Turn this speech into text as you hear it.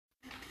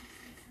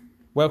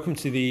Welcome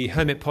to the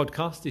Hermit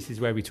Podcast. This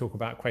is where we talk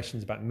about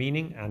questions about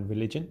meaning and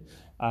religion.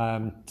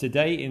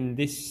 Today, in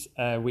this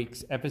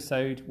week's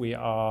episode,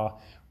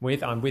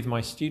 I'm with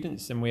my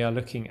students, and we are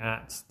looking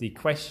at the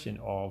question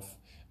of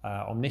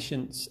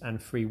omniscience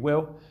and free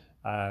will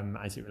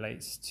as it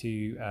relates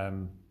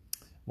to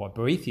what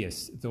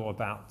Boethius thought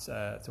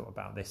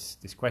about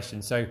this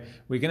question. So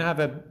we're going to have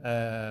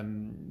a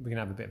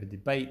bit of a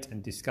debate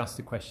and discuss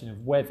the question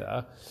of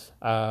whether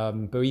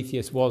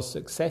Boethius was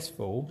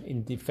successful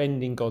in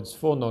defending God's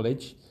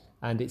foreknowledge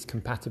and its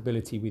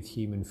compatibility with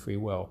human free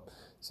will.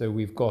 So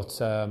we've got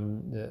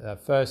the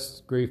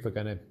first group are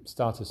going to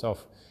start us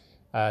off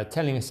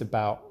telling us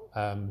about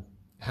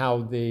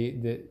how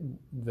they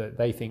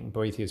think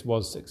Boethius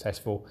was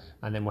successful,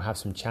 and then we'll have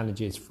some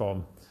challenges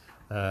from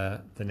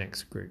the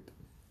next group.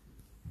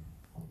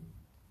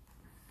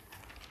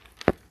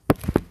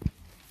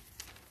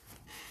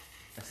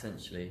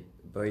 Essentially,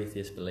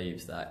 Boethius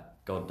believes that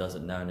God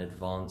doesn't know in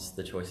advance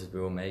the choices we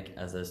will make,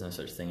 as there's no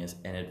such thing as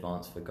in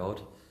advance for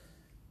God,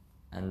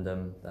 and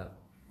that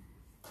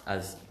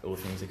as all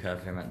things occur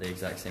for him at the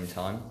exact same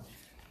time.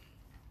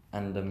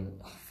 And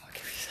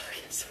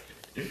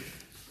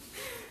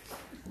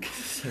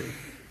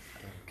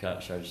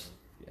Kurt shows,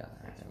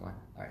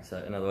 Alright,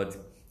 so in other words,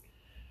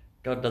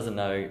 God doesn't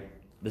know,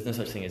 there's no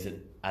such thing as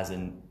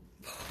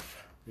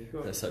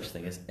there's such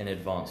thing as in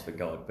advance for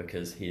God,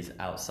 because he's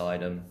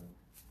outside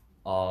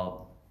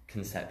our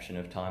conception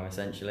of time,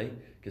 essentially.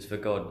 Because for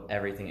God,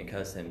 everything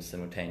occurs to him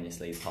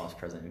simultaneously, past,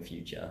 present, and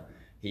future.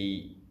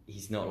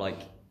 He's not like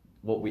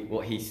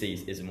what he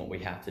sees isn't what we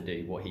have to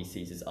do. What he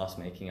sees is us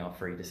making our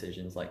free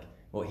decisions. Like,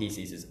 what he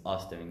sees is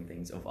us doing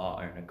things of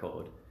our own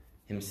accord.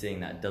 Him seeing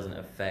that doesn't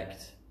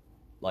affect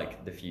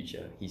like the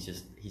future. He's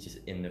just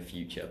in the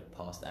future,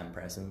 past and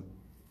present.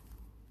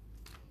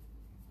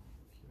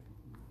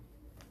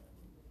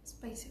 It's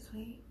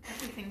basically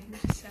everything you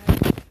just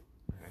said.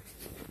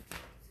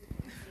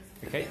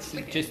 Okay, so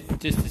just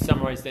to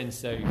summarise then,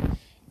 so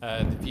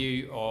the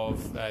view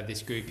of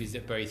this group is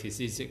that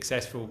Boethius is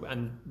successful,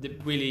 and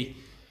really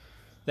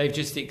they've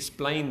just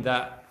explained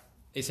that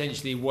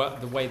essentially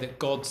the way that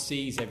God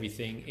sees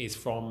everything is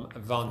from a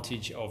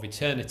vantage of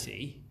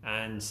eternity,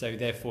 and so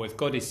therefore if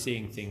God is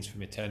seeing things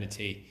from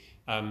eternity,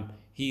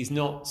 he's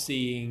not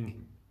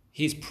seeing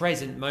his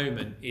present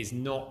moment is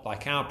not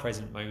like our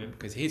present moment,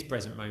 because his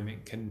present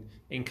moment can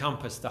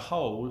encompass the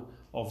whole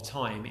of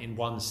time in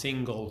one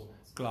single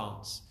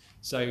glance.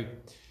 So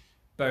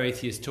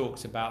Boethius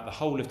talks about the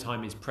whole of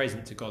time is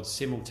present to God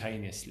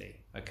simultaneously,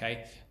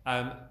 okay?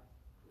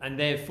 And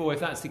therefore,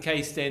 if that's the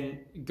case, then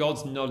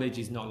God's knowledge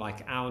is not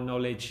like our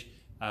knowledge.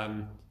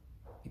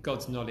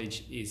 God's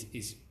knowledge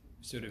is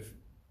sort of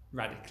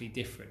radically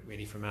different,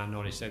 really, from our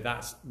knowledge. So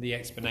that's the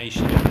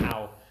explanation of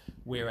how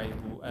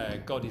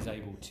God is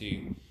able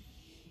to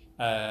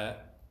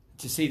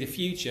see the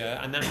future,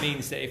 and that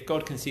means that if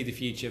God can see the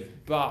future,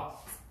 but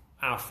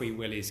our free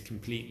will is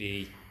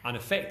completely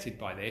unaffected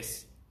by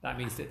this, that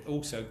means that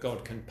also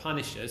God can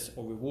punish us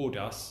or reward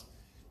us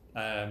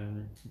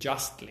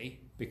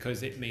justly,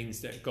 because it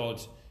means that God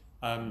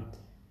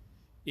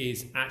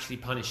is actually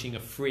punishing a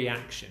free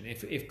action.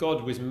 If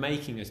God was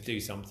making us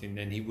do something,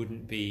 then he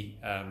wouldn't be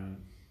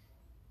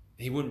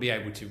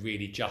able to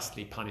really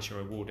justly punish or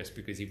reward us,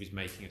 because he was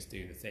making us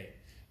do the thing.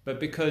 But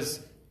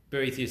because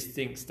Boethius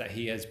thinks that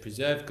he has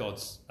preserved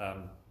God's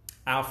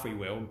our free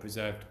will and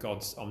preserved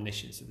God's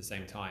omniscience at the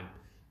same time,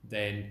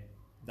 then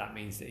that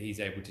means that he's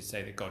able to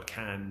say that God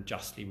can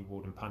justly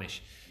reward and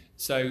punish.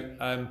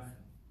 So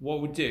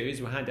what we'll do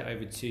is we'll hand it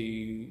over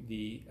to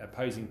the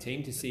opposing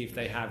team to see if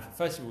they have,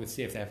 first of all, we'll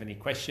see if they have any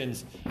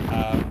questions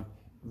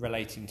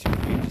relating to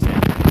what we just said,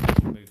 and then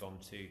we'll move on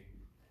to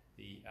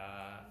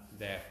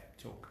their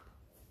talk.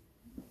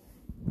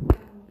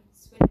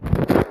 Boethius'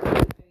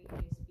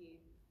 view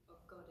of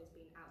God as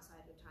being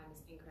outside of time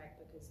is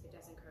incorrect, because it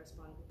doesn't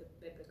correspond with the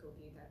biblical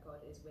view that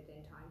God is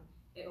within time.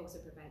 It also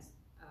prevents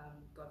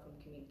God from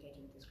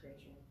communicating with his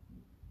creation.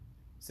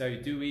 So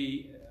do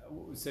we?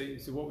 So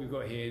what we've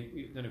got here,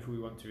 I don't know if we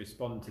want to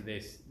respond to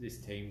this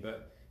team,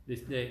 but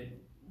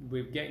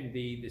we're getting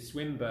the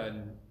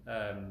Swinburne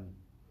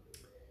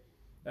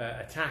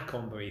attack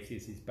on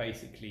Boethius is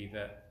basically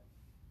that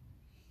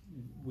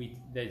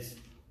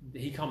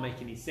he can't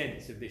make any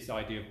sense of this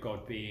idea of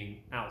God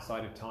being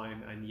outside of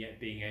time and yet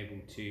being able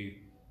to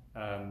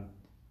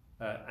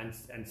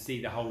and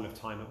see the whole of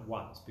time at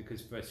once,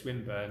 because for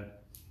Swinburne,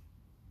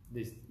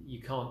 you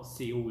can't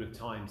see all of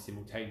time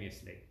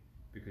simultaneously,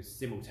 because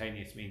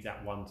simultaneous means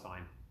at one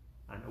time,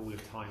 and all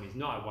of time is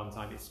not at one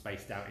time, it's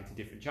spaced out into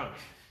different chunks.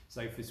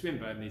 So for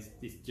Swinburne,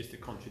 there's just a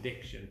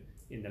contradiction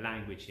in the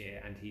language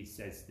here, and he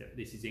says that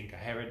this is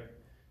incoherent.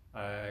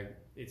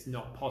 It's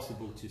not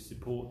possible to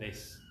support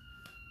this,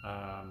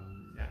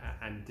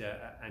 and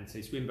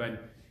so Swinburne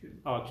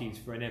argues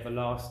for an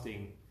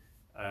everlasting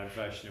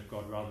version of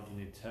God rather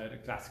than a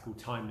classical,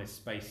 timeless,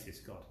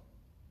 spaceless God.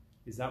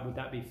 Would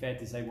that be fair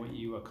to say what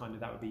you are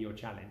that would be your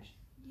challenge?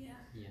 Yeah.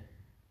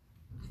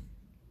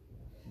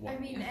 I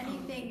mean,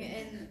 anything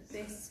in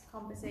this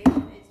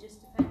conversation, it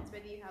just depends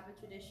whether you have a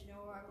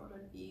traditional or a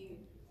modern view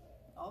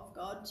of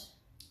God.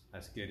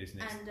 That's good, isn't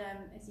it? And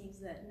it seems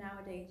that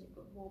nowadays you've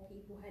got more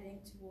people heading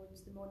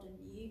towards the modern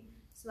view.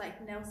 So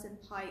like Nelson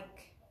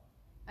Pike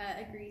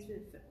agrees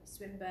with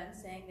Swinburne,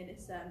 saying that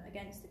it's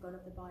against the God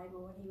of the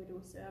Bible, and he would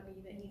also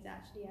argue that he's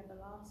actually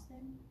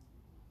everlasting.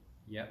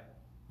 Yep.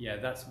 Yeah,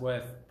 that's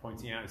worth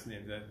pointing out, isn't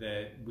it?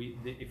 That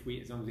if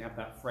we, as long as we have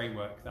that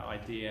framework, that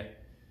idea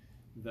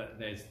that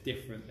there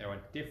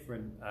are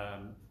different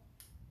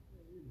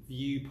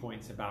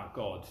viewpoints about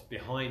God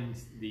behind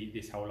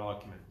this whole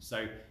argument.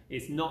 So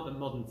it's not that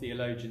modern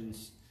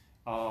theologians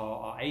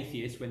are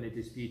atheists when they're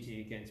disputing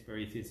against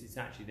Boethius. It's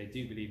actually they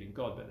do believe in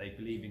God, but they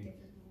believe in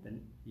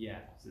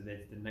so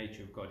the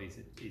nature of God is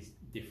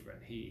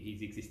different.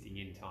 He's existing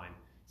in time.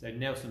 So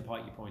Nelson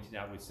Pike, you pointed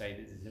out, would say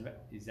that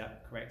is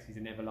that correct? He's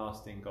an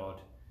everlasting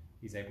God.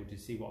 He's able to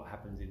see what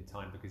happens in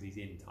time because he's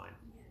in time.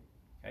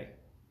 Okay.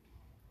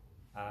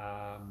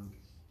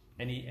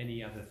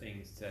 Any other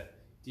things to?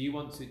 Do you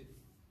want to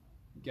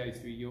go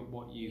through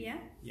what you? Yeah.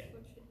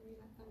 What should we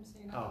let them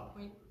say another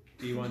point?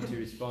 Do you want to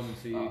respond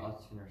to? I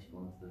was going to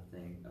respond to the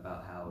thing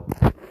about how,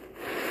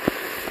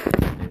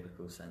 in a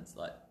biblical sense,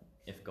 like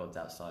if God's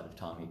outside of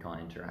time, he can't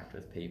interact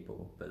with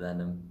people. But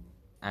then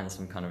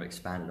Anselm kind of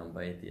expanded on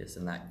Boethius,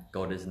 and that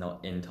God is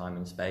not in time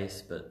and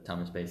space, but time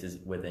and space is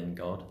within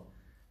God.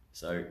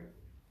 So,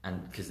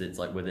 and because it's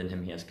like within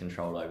him, he has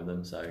control over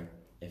them. So,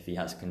 if he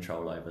has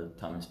control over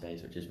time and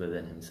space, which is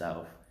within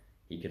himself,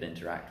 he could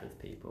interact with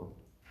people.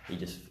 He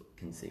just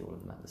can see all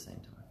of them at the same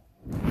time.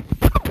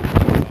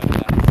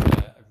 That's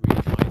a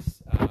really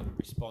nice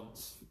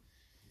response.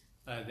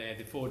 There,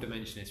 the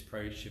four-dimensionalist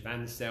approach of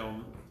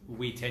Anselm,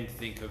 we tend to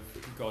think of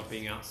God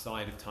being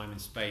outside of time and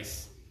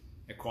space.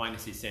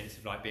 Aquinas' sense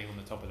of like being on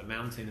the top of the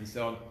mountain and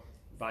so on.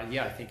 But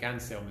yeah, I think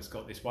Anselm has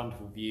got this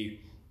wonderful view.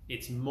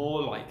 It's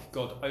more like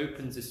God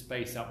opens a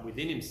space up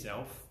within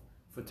himself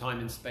for time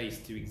and space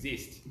to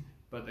exist,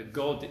 but that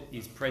God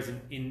is present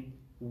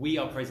we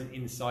are present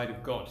inside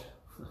of God.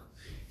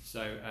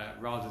 So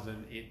rather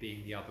than it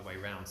being the other way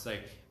around. So,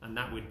 and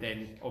that would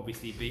then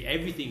obviously be,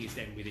 everything is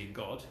then within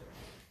God.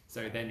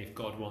 So then if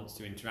God wants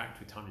to interact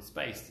with time and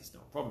space, it's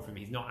not a problem for him.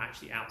 He's not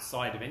actually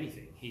outside of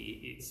anything.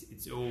 It's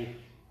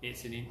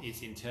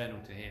internal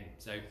to him.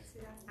 So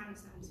that's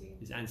Anselm's view.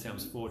 It's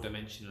Anselm's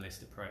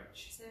four-dimensionalist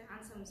approach. So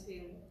Anselm's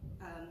view,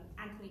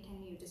 Anthony,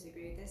 can you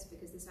disagree with this?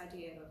 Because this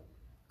idea of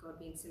God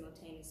being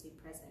simultaneously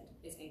present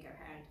is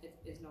incoherent. It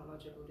is not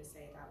logical to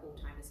say that all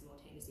time is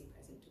simultaneously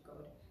present to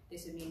God.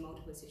 This would mean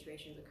multiple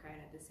situations occurring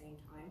at the same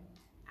time,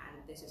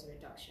 and this is a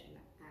reduction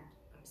ad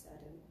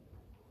absurdum.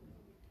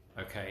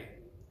 Okay.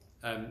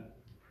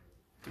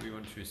 Do we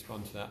want to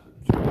respond to that?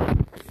 I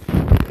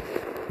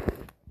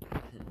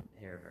didn't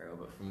hear it very well,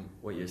 but from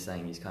what you're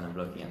saying, he's kind of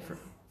looking at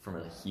from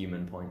a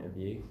human point of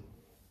view.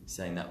 He's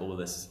saying that all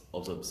this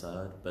is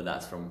absurd, but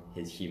that's from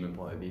his human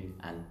point of view,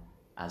 and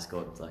as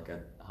God's like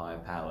a higher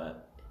power,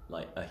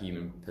 like a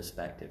human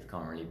perspective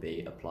can't really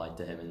be applied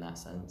to him in that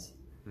sense.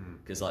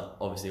 Because like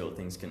obviously all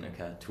things can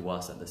occur to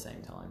us at the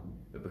same time,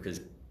 but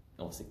because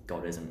obviously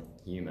God isn't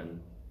human,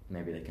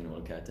 maybe they can all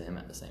occur to him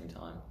at the same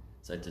time.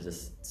 So to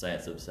just say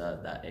it's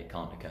absurd that it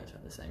can't occur to him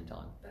at the same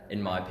time,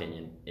 in my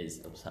opinion,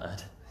 is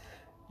absurd.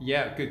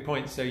 Yeah, good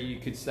point. So you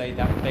could say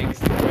that begs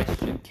the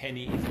question.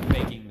 Kenny is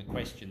begging the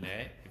question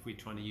there. If we're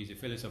trying to use a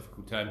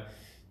philosophical term,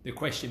 the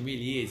question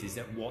really is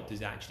that what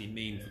does it actually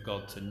mean for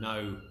God to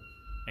know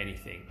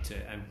anything?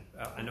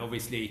 And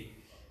obviously,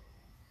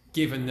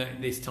 given that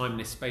this time and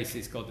this space,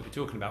 this God that we're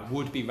talking about,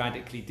 would be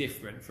radically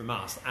different from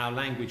us, our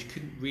language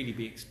couldn't really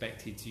be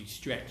expected to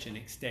stretch and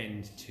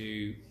extend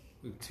to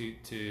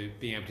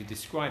being able to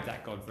describe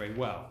that God very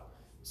well.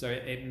 So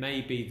it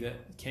may be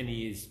that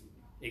Kenny is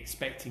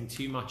expecting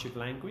too much of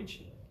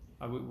language.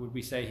 Would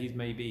we say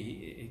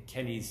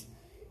Kenny's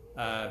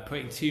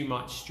putting too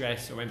much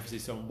stress or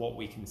emphasis on what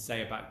we can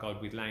say about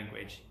God with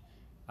language?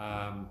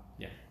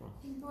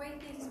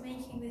 Boethius is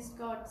making this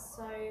God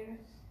so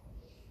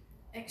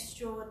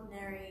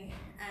extraordinary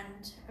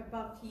and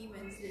above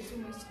humans that it's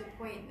almost to the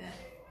point that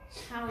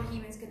how are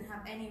humans going to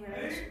have any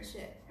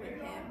relationship with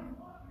him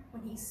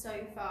when he's so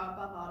far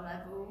above our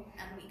level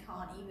and we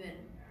can't even,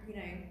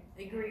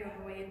 agree on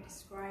a way of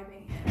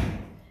describing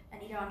him,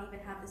 and he don't even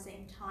have the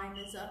same time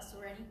as us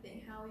or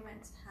anything? How are we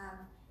meant to have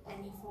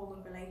any form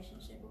of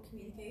relationship or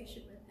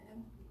communication with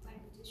him?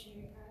 Like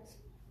petitionary prayers.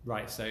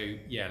 Right. So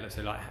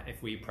like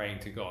if we're praying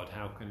to God,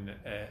 how can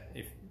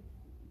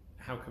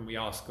we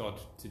ask God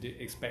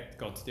expect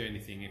God to do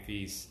anything if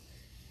he's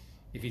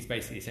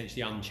basically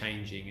essentially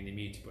unchanging and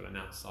immutable and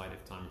outside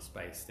of time and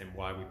space? Then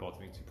why are we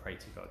bothering to pray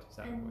to God? Is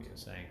that what you're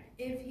saying?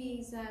 If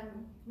he's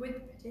with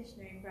the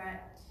petitionary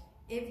prayer,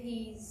 if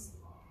he's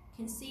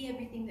can see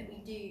everything that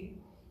we do,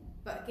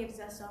 but gives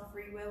us our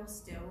free will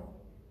still,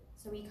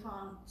 so we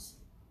can't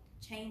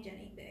change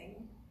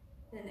anything,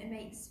 then it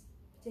makes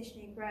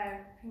petitionary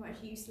prayer pretty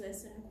much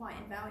useless and quite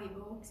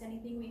invaluable, because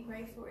anything we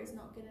pray for is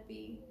not going to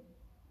be,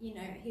 he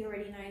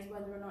already knows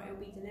whether or not it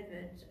will be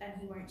delivered, and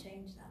he won't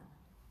change that.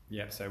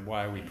 Yeah, so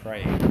why are we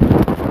praying?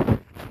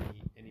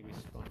 Any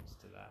response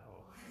to that?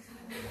 Or?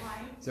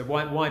 So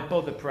why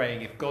bother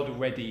praying if God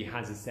already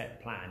has a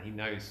set plan? He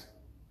knows.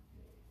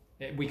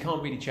 We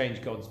can't really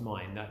change God's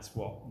mind. That's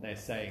what they're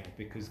saying.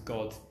 Because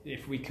God,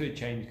 if we could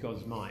change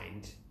God's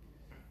mind,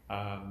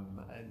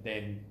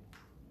 then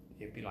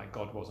it'd be like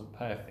God wasn't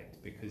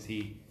perfect, because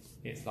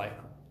it's like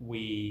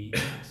we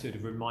sort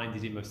of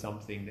reminded him of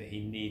something that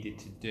he needed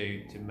to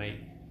do to make,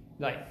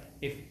 like,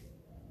 if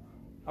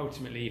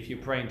you're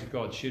praying to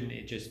God, shouldn't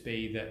it just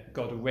be that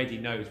God already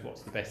knows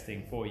what's the best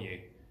thing for you?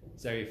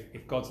 So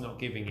if God's not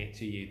giving it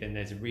to you, then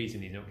there's a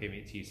reason he's not giving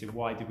it to you. So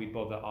why do we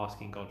bother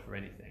asking God for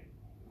anything?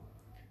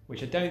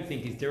 Which I don't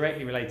think is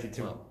directly related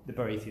to the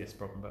Boethius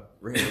problem, but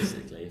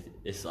realistically,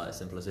 it's like as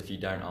simple as if you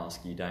don't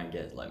ask, you don't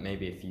get. Like,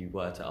 maybe if you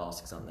were to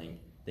ask something,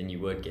 then you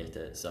would get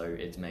it. So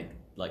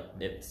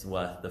it's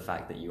worth the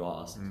fact that you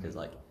asked, because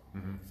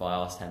if I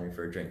asked Henry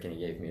for a drink and he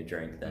gave me a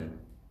drink, then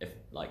if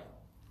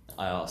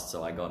I asked,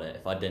 so I got it.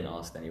 If I didn't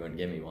ask, then he wouldn't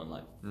give me one.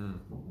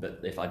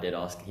 But if I did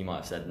ask, he might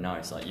have said no.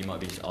 It's like you might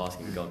be just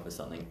asking God for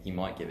something. He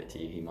might give it to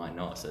you. He might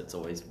not. So it's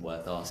always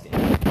worth asking.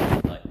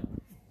 Like,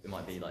 it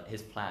might be like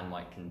his plan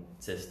might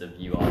consist of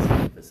you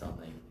asking for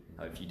something.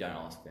 Or if you don't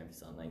ask him for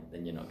something,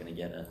 then you're not going to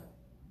get it.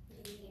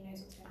 He knows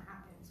what's going to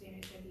happen, so he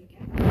knows whether you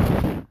get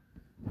it.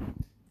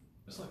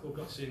 It's like all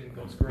God's seen in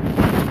God's grace.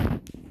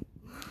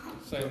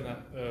 Saying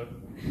that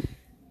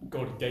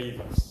God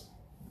gave us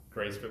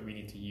grace, but we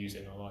need to use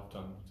it in our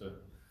lifetime to.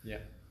 Yeah,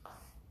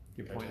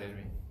 good point,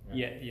 Henry.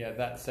 Yeah. Yeah.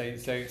 That's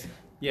so.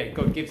 Yeah,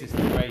 God gives us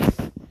the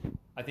grace.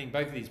 I think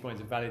both of these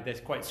points are valid. They're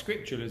quite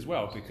scriptural as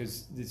well,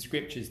 because the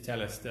scriptures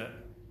tell us that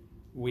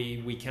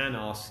we can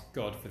ask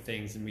God for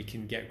things and we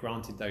can get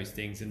granted those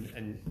things.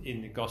 And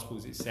in the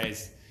Gospels it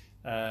says,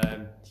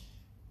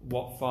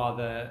 what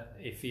father,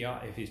 if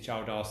his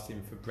child asked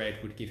him for bread,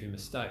 would give him a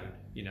stone?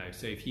 You know,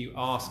 so if you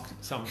ask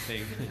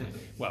something,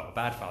 well, a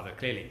bad father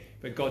clearly,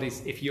 but God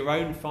is, if your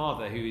own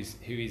father who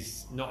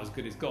is not as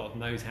good as God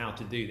knows how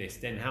to do this,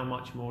 then how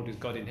much more does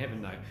God in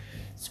heaven know?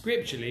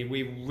 Scripturally,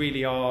 we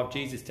really are.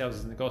 Jesus tells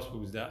us in the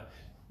Gospels that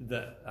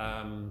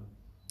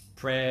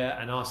prayer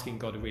and asking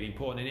God are really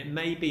important, and it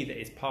may be that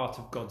it's part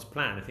of God's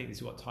plan. I think this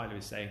is what Tyler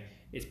is saying.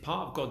 It's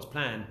part of God's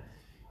plan.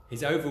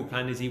 His overall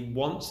plan is he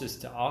wants us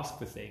to ask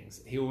for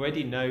things. He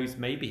already knows,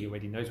 maybe he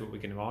already knows what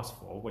we're going to ask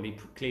for. Well, he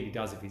clearly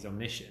does if he's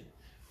omniscient.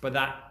 But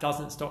that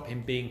doesn't stop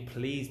him being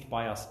pleased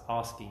by us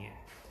asking it.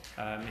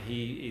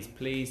 He is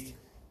pleased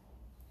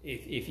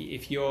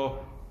if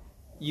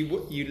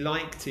you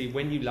like to,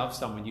 when you love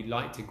someone, you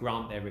like to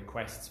grant their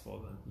requests for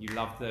them. You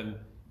love them,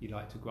 you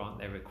like to grant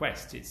their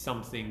requests. It's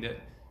something that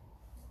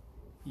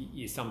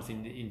you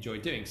enjoy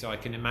doing. So I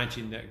can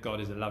imagine that God,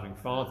 as a loving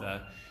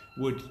father,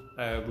 would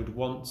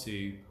want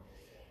to.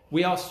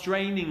 We are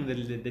straining the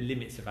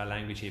limits of our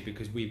language here,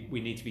 because we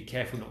need to be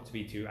careful not to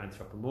be too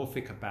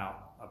anthropomorphic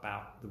about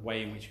the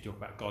way in which we talk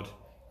about God,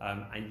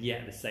 and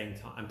yet at the same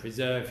time, and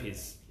preserve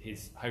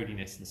his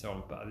holiness and so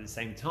on. But at the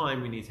same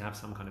time, we need to have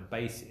some kind of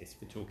basis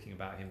for talking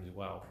about him as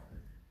well.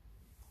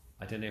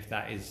 I don't know if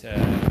that is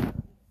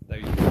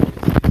those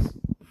responses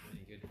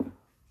any good.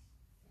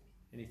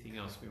 Anything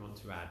else we want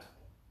to add?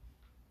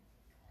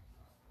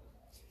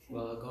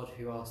 Well, a God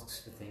who asks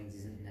for things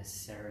isn't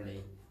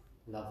necessarily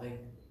loving.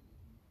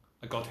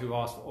 A God who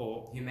asks,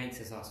 or who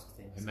makes us ask for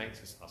things. Who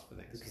makes us ask for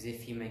things. Because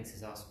if he makes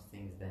us ask for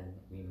things, then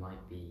we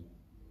might be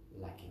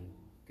lacking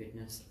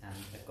goodness. And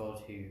a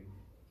God who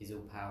is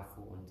all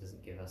powerful and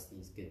doesn't give us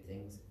these good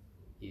things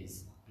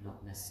is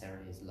not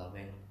necessarily as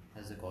loving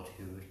as a God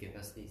who would give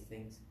us these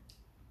things.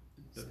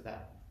 So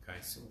that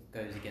sort of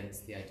goes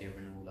against the idea of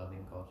an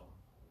all-loving God.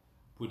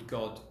 Would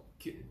God,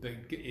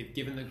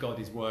 given that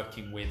God is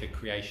working with a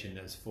creation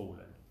that's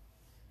fallen,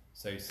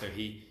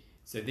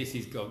 so this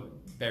is God.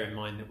 Bear in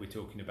mind that we're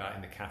talking about,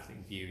 in the Catholic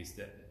view, is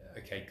that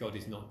God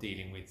is not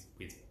dealing with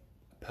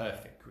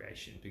perfect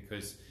creation,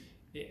 because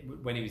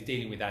when he was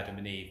dealing with Adam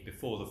and Eve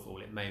before the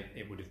fall,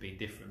 it would have been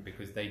different,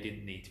 because they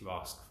didn't need to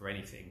ask for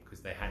anything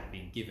because they had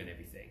been given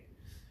everything.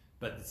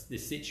 But the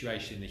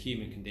situation, the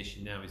human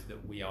condition now, is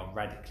that we are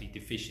radically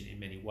deficient in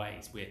many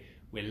ways.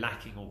 We're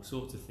lacking all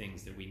sorts of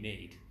things that we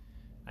need.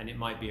 And it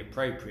might be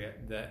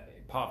appropriate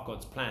that part of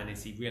God's plan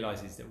is he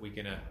realises that we're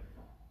going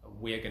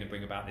to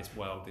bring about this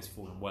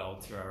fallen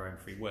world through our own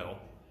free will,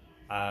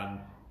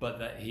 but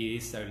that he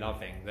is so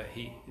loving that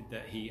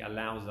he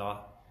allows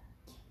our.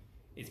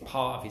 It's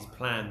part of his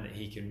plan that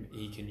he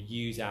can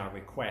use our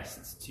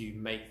requests to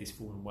make this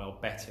fallen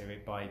world better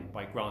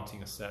by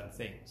granting us certain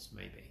things,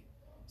 maybe.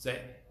 So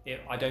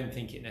I don't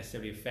think it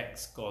necessarily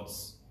affects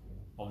God's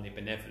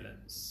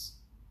omnibenevolence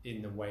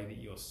in the way that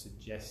you're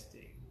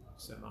suggesting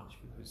so much,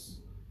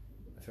 because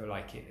I feel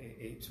like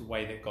it's a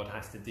way that God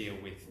has to deal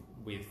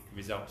with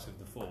results of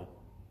the fall.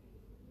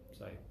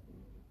 So.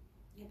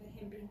 Yeah, but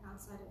him being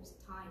outside of his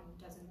time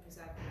doesn't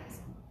preserve him as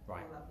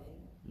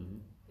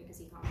loving, because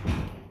he can't make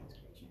his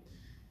creation.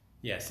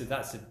 Yeah, so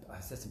that's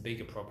a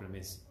bigger problem,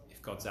 is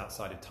if God's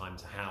outside of time,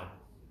 so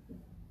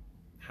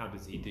how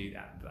does he do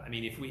that? But I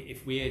mean,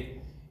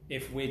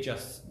 if we're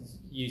just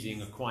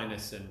using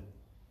Aquinas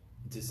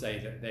to say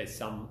that there's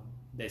some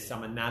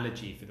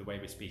analogy for the way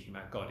we're speaking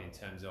about God, in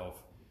terms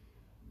of,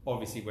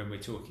 obviously when we're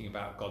talking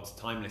about God's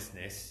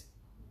timelessness,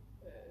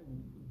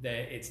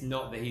 it's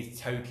not that he's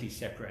totally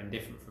separate and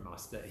different from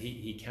us, that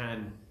he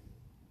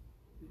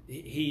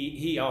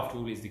after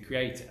all is the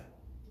creator.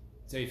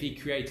 So if he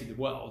created the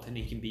world and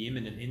he can be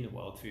immanent in the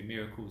world through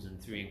miracles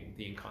and through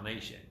the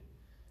incarnation,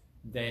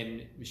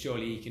 then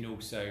surely he can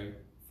also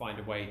find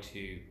a way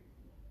to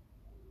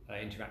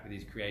interact with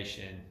his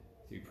creation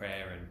through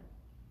prayer and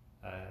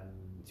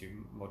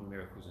through modern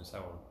miracles and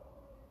so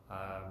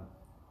on.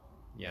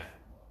 Yeah.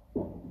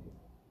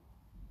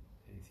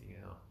 Anything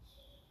else?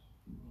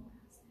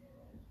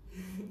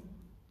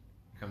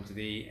 Come to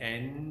the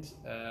end.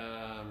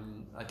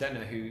 I don't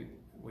know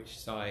which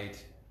side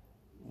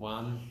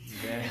won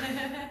there.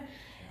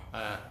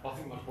 I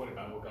think my point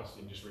about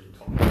Augustine just really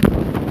top.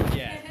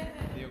 Yeah,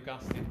 the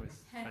Augustine was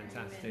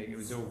fantastic. It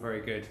was all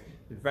very good.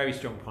 With very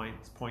strong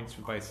points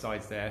from both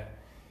sides there.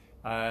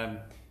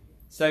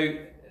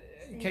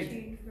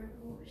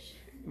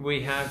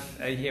 We have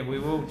we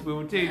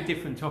will do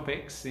different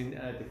topics in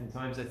different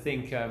times. I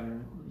think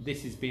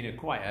this has been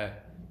quite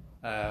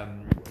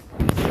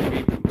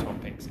cerebral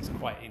topics. It's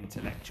quite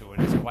intellectual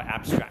and it's quite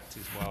abstract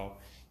as well.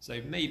 So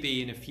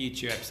maybe in a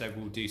future episode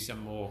we'll do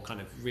some more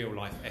kind of real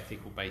life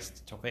ethical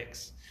based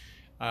topics.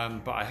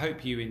 But I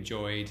hope you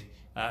enjoyed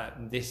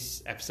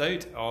this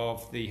episode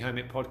of the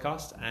Hermit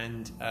Podcast,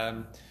 and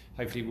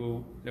hopefully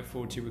we'll look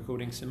forward to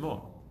recording some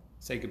more.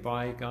 Say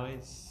goodbye,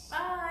 guys.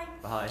 Bye.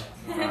 Bye.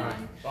 Bye.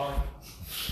 Bye.